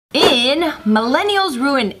In Millennials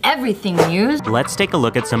Ruin Everything news, let's take a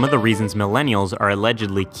look at some of the reasons millennials are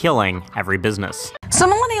allegedly killing every business. So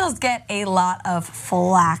millennials get a lot of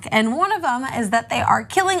flack, and one of them is that they are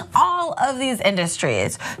killing all of these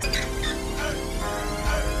industries.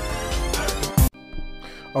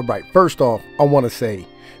 All right, first off, I want to say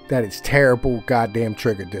that it's terrible goddamn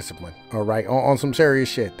trigger discipline. All right, on some serious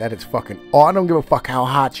shit. That is fucking. Oh, I don't give a fuck how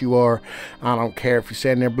hot you are. I don't care if you're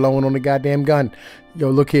sitting there blowing on the goddamn gun. Yo,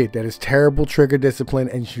 look here. That is terrible trigger discipline,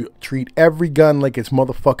 and you treat every gun like it's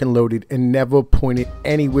motherfucking loaded and never point it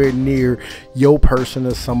anywhere near your person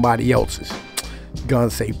or somebody else's. Gun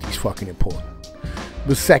safety is fucking important.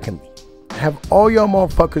 But secondly, have all y'all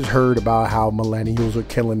motherfuckers heard about how millennials are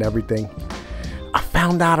killing everything? I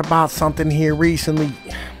found out about something here recently.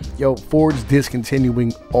 Yo, Ford's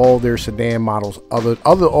discontinuing all their sedan models,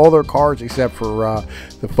 all their cars except for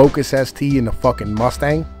the Focus ST and the fucking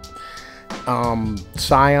Mustang.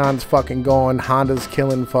 Scion's fucking gone. Honda's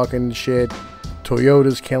killing fucking shit.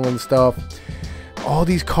 Toyota's killing stuff. All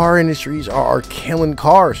these car industries are killing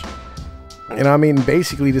cars. And I mean,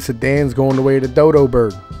 basically, the sedan's going the way of the dodo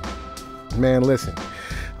bird. Man, listen,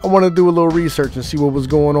 I want to do a little research and see what was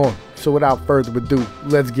going on. So without further ado,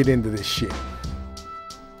 let's get into this shit.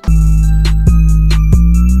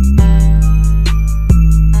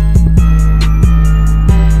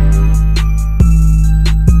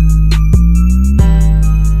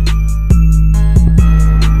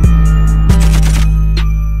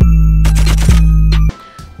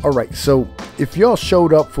 Alright, so if y'all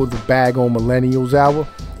showed up for the Bag on Millennials hour,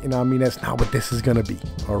 you know what I mean, that's not what this is going to be.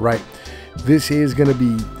 Alright, this is going to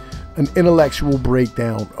be an intellectual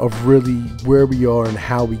breakdown of really where we are and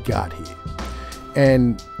how we got here.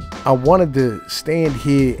 And I wanted to stand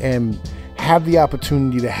here and have the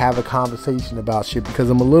opportunity to have a conversation about shit because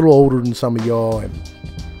I'm a little older than some of y'all and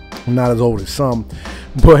I'm not as old as some,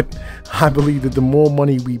 but I believe that the more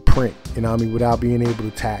money we print, you know what I mean, without being able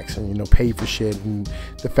to tax and, you know, pay for shit, and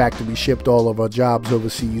the fact that we shipped all of our jobs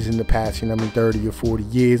overseas in the past, you know what I mean, 30 or 40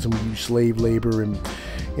 years, and we used slave labor and,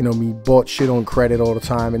 you know, we bought shit on credit all the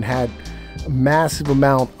time and had a massive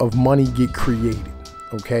amount of money get created,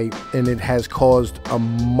 okay? And it has caused a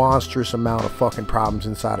monstrous amount of fucking problems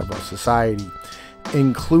inside of our society,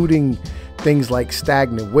 including things like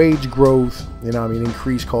stagnant wage growth, you know what I mean,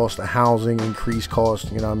 increased cost of housing, increased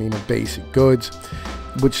cost, you know what I mean, of basic goods,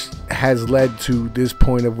 which has led to this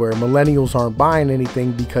point of where millennials aren't buying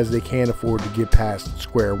anything because they can't afford to get past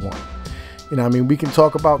square one. You know what I mean, we can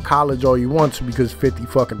talk about college all you want to because 50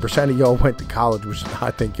 fucking percent of y'all went to college, which I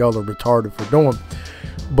think y'all are retarded for doing.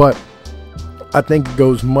 But I think it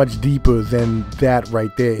goes much deeper than that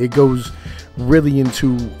right there. It goes really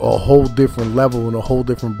into a whole different level and a whole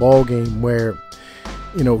different ball game where,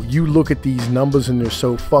 you know, you look at these numbers and they're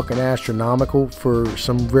so fucking astronomical for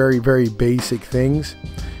some very, very basic things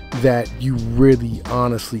that you really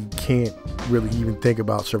honestly can't really even think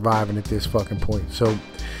about surviving at this fucking point. So,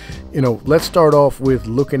 you know, let's start off with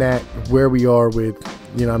looking at where we are with,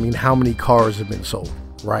 you know, I mean, how many cars have been sold,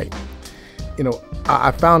 right? You know,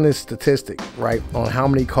 I found this statistic, right, on how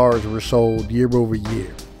many cars were sold year over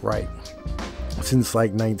year, right, since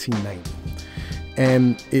like 1990.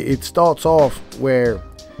 And it starts off where,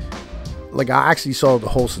 like, I actually saw the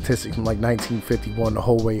whole statistic from like 1951 the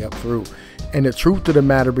whole way up through. And the truth of the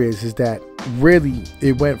matter is that really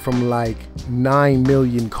it went from like 9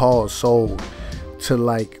 million cars sold to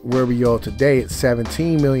like where we are today at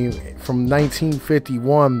 17 million from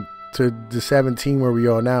 1951 to the 17 where we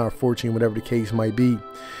are now, or 14, whatever the case might be.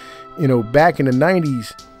 You know, back in the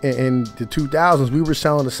 90s and the 2000s, we were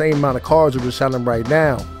selling the same amount of cars that we're selling right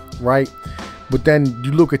now, right? But then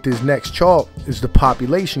you look at this next chart, is the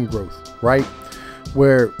population growth, right?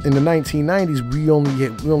 Where in the 1990s, we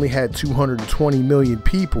only had 220 million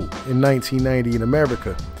people in 1990 in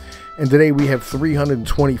America. And today we have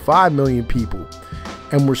 325 million people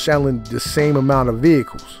and we're selling the same amount of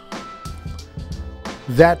vehicles.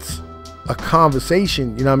 That's a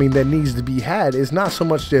conversation, you know what I mean, that needs to be had. It's not so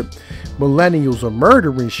much that millennials are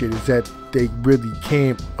murdering shit, it's that they really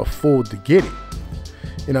can't afford to get it.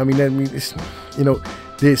 You know what I mean? It's, you know,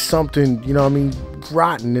 there's something, you know what I mean,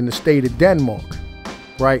 rotten in the state of Denmark,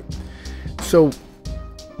 right? So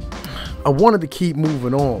I wanted to keep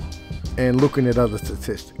moving on and looking at other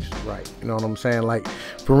statistics, right? You know what I'm saying? Like,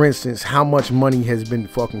 for instance, how much money has been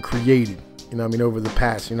fucking created, you know what I mean, over the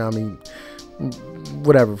past, you know what I mean,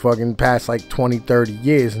 whatever, fucking past like 20, 30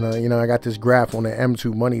 years. And, you know, I got this graph on the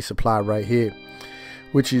M2 money supply right here,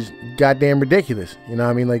 which is goddamn ridiculous. You know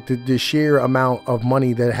what I mean? Like the sheer amount of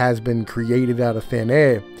money that has been created out of thin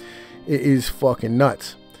air is fucking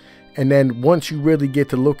nuts. And then once you really get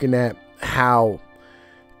to looking at how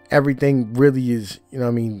everything really is, you know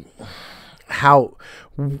what I mean, how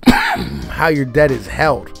your debt is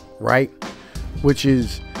held, right? Which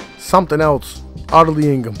is something else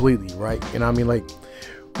utterly and completely, right? You know what I mean? Like,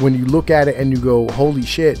 when you look at it and you go, holy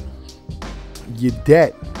shit, your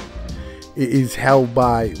debt is held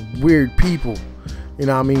by weird people. You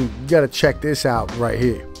know what I mean? You got to check this out right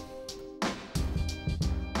here.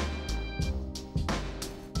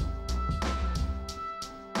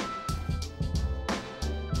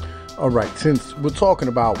 All right, since we're talking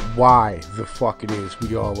about why the fuck it is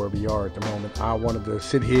we are where we are at the moment, I wanted to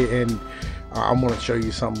sit here and I want to show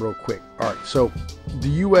you something real quick. All right, so the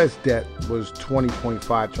U.S. debt was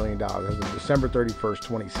 $20.5 trillion as of December 31st,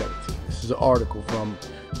 2017. This is an article from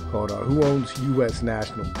called Who Owns U.S.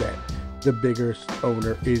 National Debt? The biggest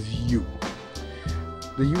owner is you.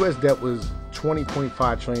 The U.S. debt was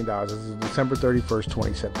 $20.5 trillion as of December 31st,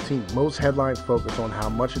 2017. Most headlines focus on how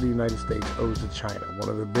much of the United States owes to China, one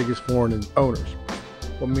of the biggest foreign owners.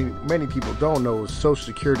 What many people don't know is Social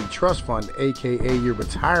Security Trust Fund, aka your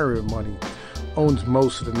retirement money, owns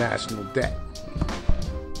most of the national debt.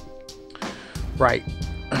 Right.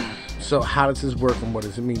 So how does this work and what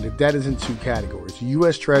does it mean? The debt is in two categories. The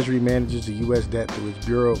U.S. Treasury manages the U.S. debt through its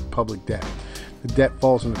Bureau of Public Debt. The debt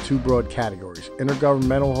falls into two broad categories: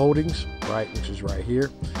 intergovernmental holdings, right, which is right here,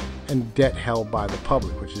 and debt held by the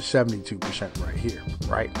public, which is 72% right here,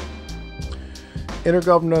 right?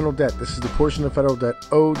 Intergovernmental debt. This is the portion of federal debt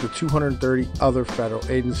owed to 230 other federal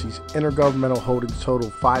agencies. Intergovernmental holdings total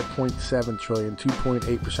 $5.7 trillion,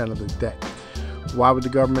 2.8% of the debt. Why would the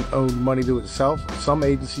government own money to itself? Some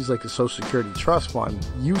agencies, like the Social Security Trust Fund,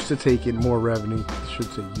 used to take in more revenue, I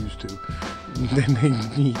should say used to, than they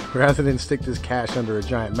need. Rather than stick this cash under a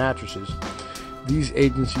giant mattresses, these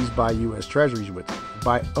agencies buy U.S. treasuries with it.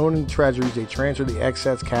 By owning treasuries, they transfer the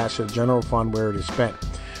excess cash to the general fund where it is spent.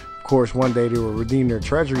 Of course, one day they will redeem their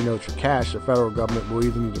treasury notes for cash. The federal government will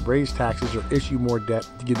either need to raise taxes or issue more debt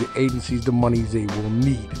to give the agencies the money they will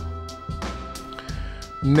need.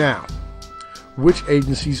 Now, which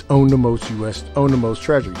agencies own the most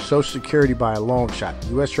treasuries? Social Security by a long shot.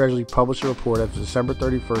 The U.S. Treasury published a report as of December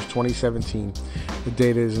 31st, 2017. The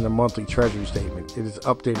data is in the monthly Treasury statement. It is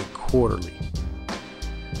updated quarterly.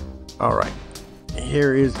 All right,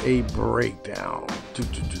 here is a breakdown. I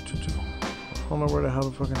don't know where the hell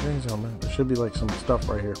the fucking things are, man. There should be like some stuff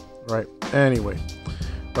right here, right? Anyway,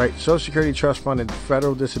 right, Social Security Trust Fund and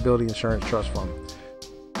Federal Disability Insurance Trust Fund,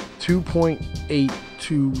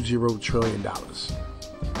 $2.820 trillion.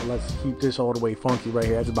 Let's keep this all the way funky right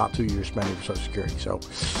here. That's about 2 years spending for Social Security, so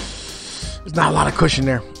there's not a lot of cushion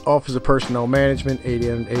there. Office of Personnel Management,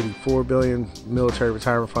 $884 billion. Military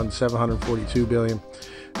Retirement Fund, $742 billion.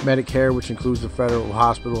 Medicare, which includes the Federal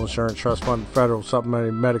Hospital Insurance Trust Fund, Federal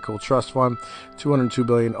Supplementary Medical Trust Fund, $202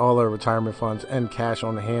 billion. All other retirement funds and cash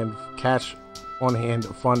on hand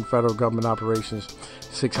fund federal government operations,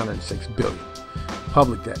 $606 billion.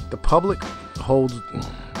 Public debt. The public holds,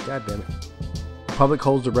 God damn it. The public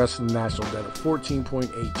holds the rest of the national debt of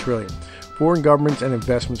 $14.8 trillion. Foreign governments and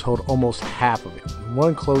investments hold almost half of it.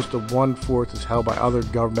 One close to 1/4 is held by other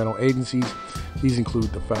governmental agencies. These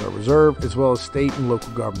include the Federal Reserve, as well as state and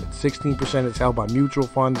local governments. 16% is held by mutual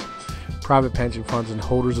funds, private pension funds, and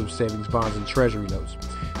holders of savings bonds and treasury notes.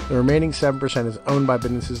 The remaining 7% is owned by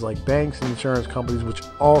businesses like banks and insurance companies, which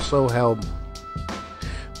also held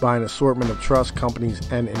by an assortment of trust companies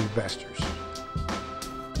and investors.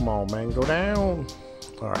 Come on, man, go down.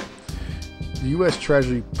 All right. The U.S.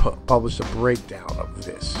 Treasury published a breakdown of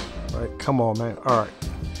this. Right? Come on, man. All right.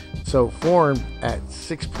 So foreign at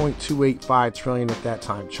 $6.285 trillion at that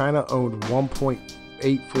time. China owned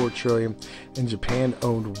 $1.84 trillion, and Japan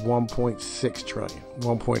owned $1.6 trillion,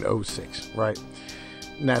 1.06, right?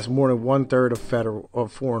 And that's more than 1/3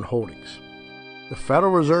 of foreign holdings. The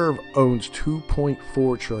Federal Reserve owns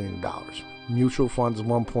 $2.4 trillion. Mutual funds,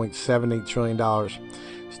 $1.78 trillion.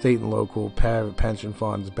 State and local, private pension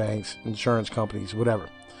funds, banks, insurance companies, whatever.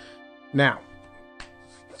 Now,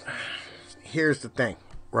 here's the thing,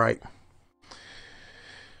 right?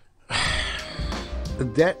 The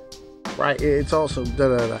debt, right? It's also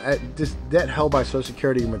this debt held by Social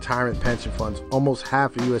Security and retirement pension funds. Almost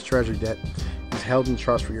half of U.S. Treasury debt is held in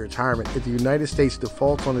trust for your retirement. If the United States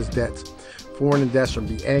defaults on its debts, foreign investors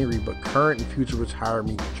would be angry, but current and future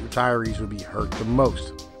retirees would be hurt the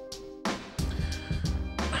most.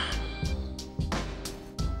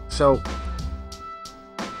 So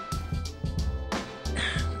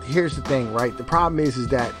here's the thing, right? The problem is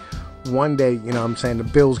that one day, you know what I'm saying, the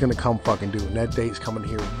bill's gonna come fucking due, and that day's coming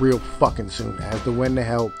here real fucking soon. As to when the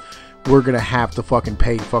hell we're gonna have to fucking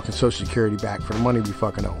pay fucking Social Security back for the money we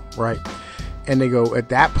fucking owe, right? And they go, at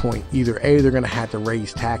that point, either A, they're going to have to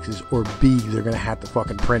raise taxes, or B, they're going to have to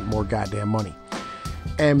fucking print more goddamn money.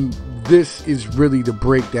 And this is really the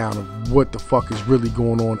breakdown of what the fuck is really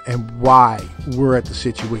going on and why we're at the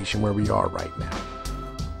situation where we are right now.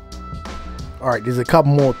 All right, there's a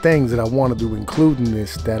couple more things that I wanted to include in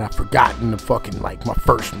this that I forgot in the fucking, like, my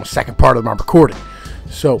second part of my recording.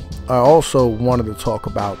 So I also wanted to talk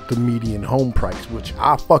about the median home price, which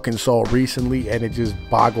I fucking saw recently, and it just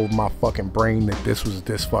boggled my fucking brain that this was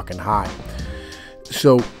this fucking high.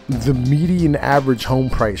 So the median average home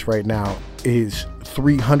price right now is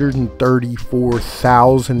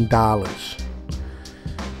 $334,000.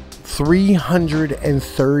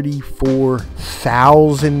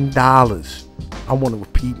 $334,000. I want to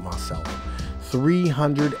repeat myself.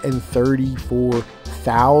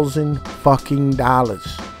 $334,000 fucking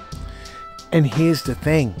dollars. And here's the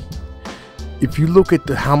thing. If you look at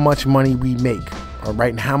how much money we make, all right,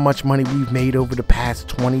 and how much money we've made over the past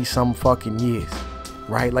 20 some fucking years,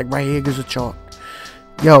 right? Like right here, there's a chart.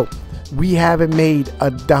 Yo, we haven't made a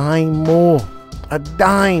dime more. A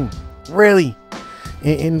dime. Really.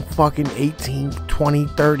 In fucking 18, 20,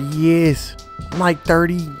 30 years. I'm like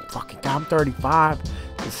 30, fucking, I'm 35.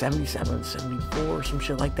 77, 74, some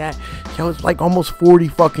shit like that. Yo, it's like almost 40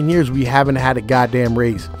 fucking years we haven't had a goddamn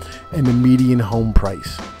raise. And the median home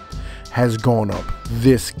price has gone up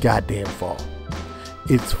this goddamn fall.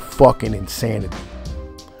 It's fucking insanity.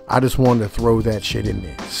 I just wanted to throw that shit in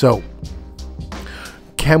there. So,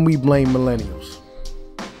 can we blame millennials?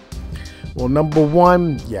 Well, number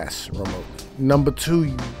one, yes, remotely. Number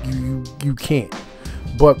two, you can't.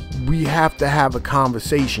 But we have to have a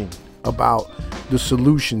conversation about the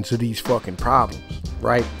solution to these fucking problems,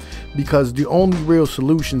 right? Because the only real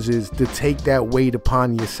solutions is to take that weight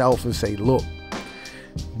upon yourself and say, look,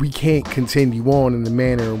 we can't continue on in the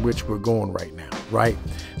manner in which we're going right now, right?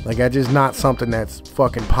 Like, that's just not something that's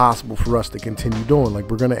fucking possible for us to continue doing.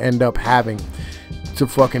 Like, we're gonna end up having to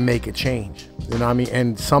fucking make a change, you know what I mean?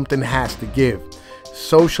 And something has to give.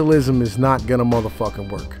 Socialism is not gonna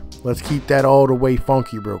motherfucking work. Let's keep that all the way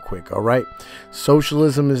funky real quick, all right?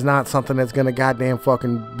 Socialism is not something that's going to goddamn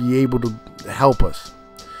fucking be able to help us.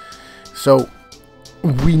 So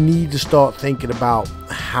we need to start thinking about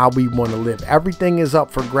how we want to live. Everything is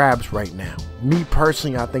up for grabs right now. Me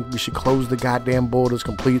personally, I think we should close the goddamn borders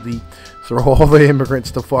completely, throw all the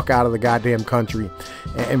immigrants the fuck out of the goddamn country,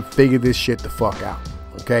 and figure this shit the fuck out.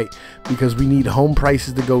 Okay, because we need home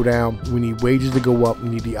prices to go down, we need wages to go up, we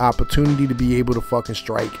need the opportunity to be able to fucking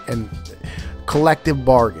strike and collective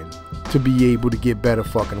bargain to be able to get better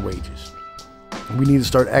fucking wages. We need to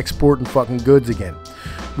start exporting fucking goods again.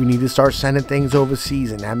 We need to start sending things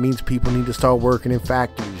overseas, and that means people need to start working in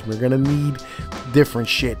factories. We're gonna need different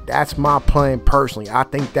shit. That's my plan personally. I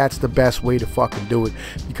think that's the best way to fucking do it,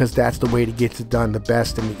 because that's the way to get it done the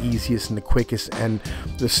best and the easiest and the quickest and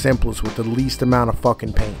the simplest with the least amount of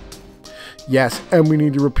fucking pain. Yes, and we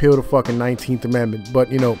need to repeal the fucking 19th Amendment, but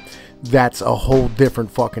you know, that's a whole different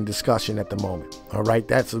fucking discussion at the moment. All right,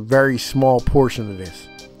 that's a very small portion of this.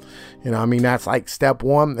 You know, I mean, that's like step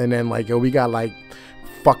one, and then like, yo, we got like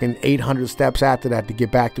fucking 800 steps after that to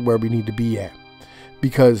get back to where we need to be at.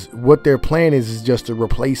 Because what their plan is just to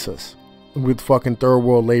replace us with fucking third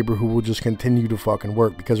world labor who will just continue to fucking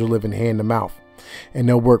work because they're living hand to mouth, and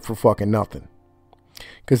they'll work for fucking nothing.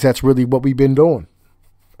 Because that's really what we've been doing.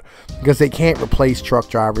 Because they can't replace truck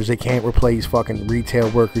drivers, they can't replace fucking retail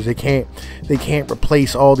workers, they can't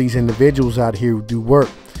replace all these individuals out here who do work.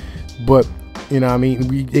 But you know what I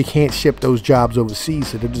mean, they can't ship those jobs overseas,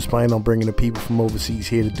 so they're just planning on bringing the people from overseas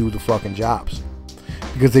here to do the fucking jobs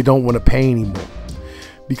because they don't want to pay anymore.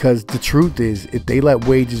 Because the truth is, if they let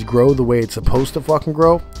wages grow the way it's supposed to fucking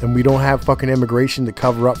grow, and we don't have fucking immigration to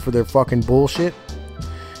cover up for their fucking bullshit,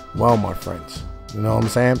 well, my friends, you know what I'm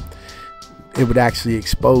saying? It would actually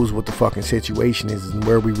expose what the fucking situation is and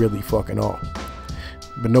where we really fucking are.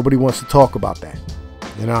 But nobody wants to talk about that.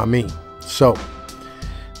 You know what I mean? So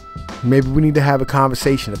maybe we need to have a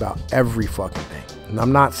conversation about every fucking thing. And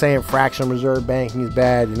I'm not saying fractional reserve banking is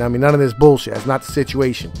bad. You know what I mean? None of this bullshit. That's not the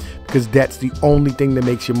situation. Because debt's the only thing that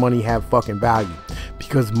makes your money have fucking value.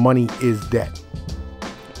 Because money is debt.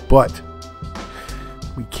 But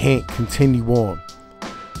we can't continue on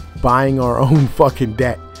buying our own fucking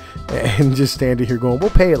debt and just standing here going, we'll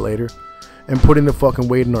pay it later, and putting the fucking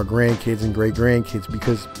weight on our grandkids and great grandkids,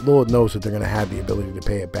 because Lord knows that they're going to have the ability to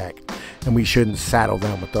pay it back. And we shouldn't saddle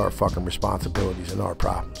them with our fucking responsibilities and our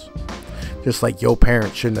problems. Just like your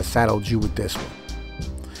parents shouldn't have saddled you with this one.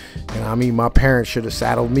 And I mean, my parents should have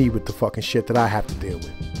saddled me with the fucking shit that I have to deal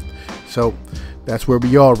with. So that's where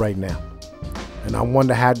we are right now. And I wanted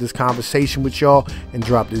to have this conversation with y'all and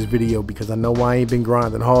drop this video because I know I ain't been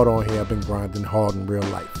grinding hard on here. I've been grinding hard in real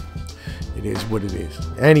life. It is what it is.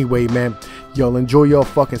 Anyway, man, y'all enjoy your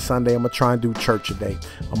fucking Sunday. I'm going to try and do church today.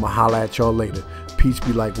 I'm going to holla at y'all later. Peace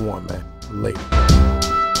be like one, man. Later.